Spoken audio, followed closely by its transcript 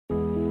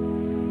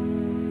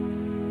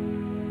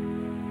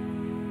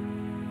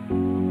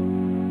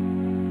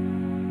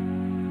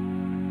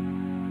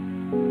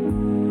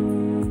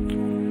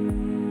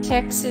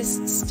Texas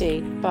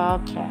State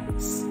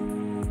Bobcats,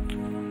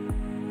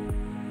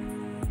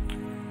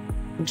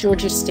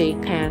 Georgia State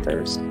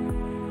Panthers,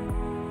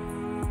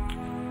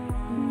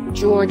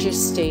 Georgia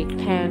State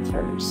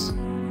Panthers,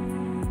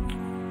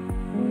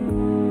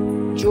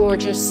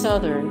 Georgia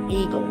Southern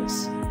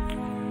Eagles,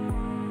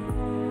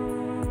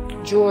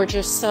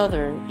 Georgia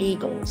Southern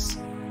Eagles,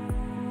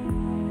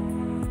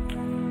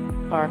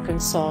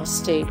 Arkansas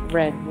State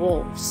Red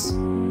Wolves,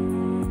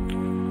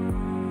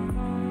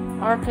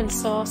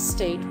 Arkansas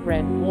State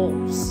Red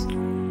Wolves,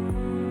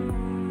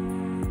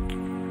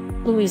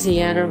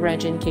 Louisiana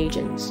Ragin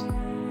Cajuns,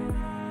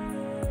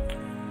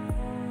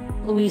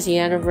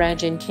 Louisiana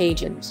Ragin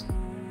Cajuns,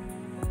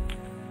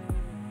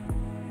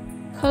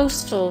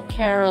 Coastal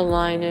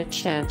Carolina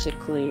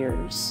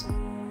Chanticleers,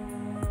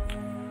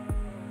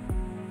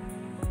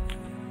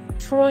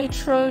 Troy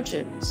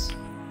Trojans,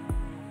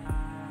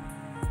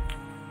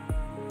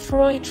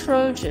 Troy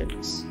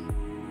Trojans,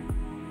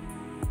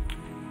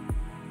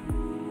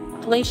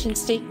 Appalachian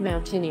State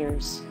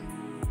Mountaineers,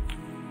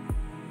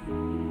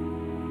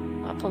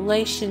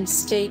 Appalachian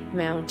State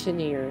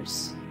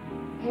Mountaineers.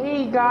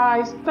 Hey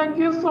guys, thank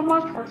you so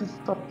much for the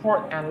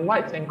support and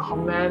likes and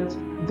comments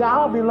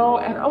down below,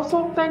 and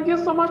also thank you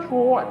so much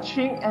for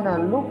watching, and I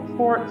look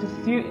forward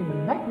to see you in the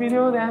next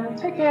video. Then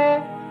take care,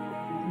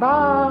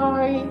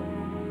 bye.